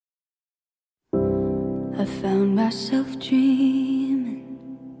I found myself dreaming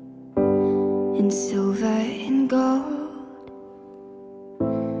in silver and gold,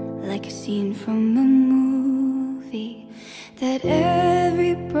 like a scene from a movie that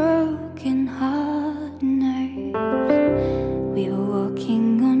every broken heart knows. We were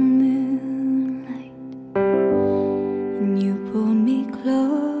walking on moonlight and you pulled me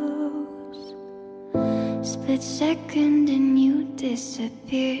close. Split second and you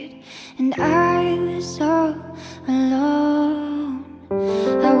disappeared, and I was all alone.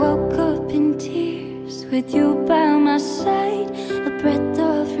 I woke up in tears with you by my side, a breath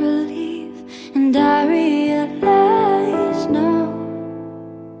of relief, and I realized no,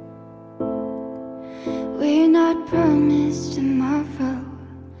 we're not promised tomorrow.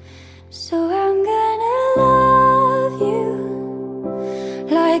 So I'm gonna love you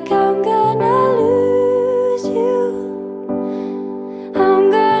like I'm gonna lose you.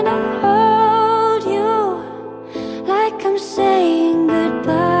 I'm gonna hold you like I'm saying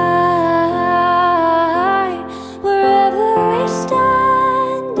goodbye. Wherever we're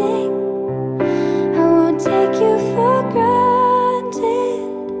standing, I won't take you for granted,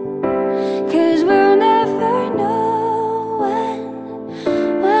 'cause we'll never know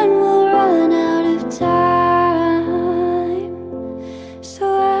when we'll run out of time. So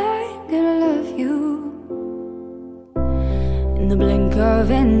I'm gonna love you in the blink of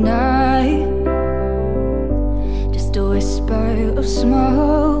an eye, just a whisper of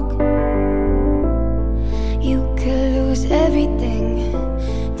smoke. You could lose everything.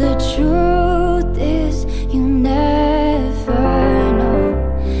 The truth is you never know.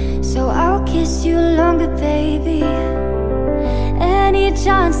 So I'll kiss you longer, baby, any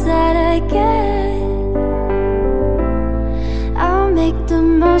chance that I get. I'll make the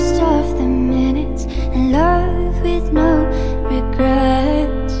most of the minutes and love with no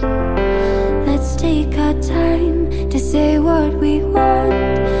regrets. Let's take our time to say what we want,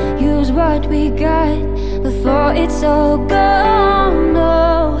 use what we got before it's all gone. No,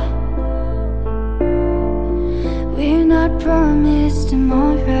 we're not promised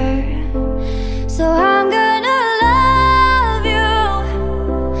tomorrow. So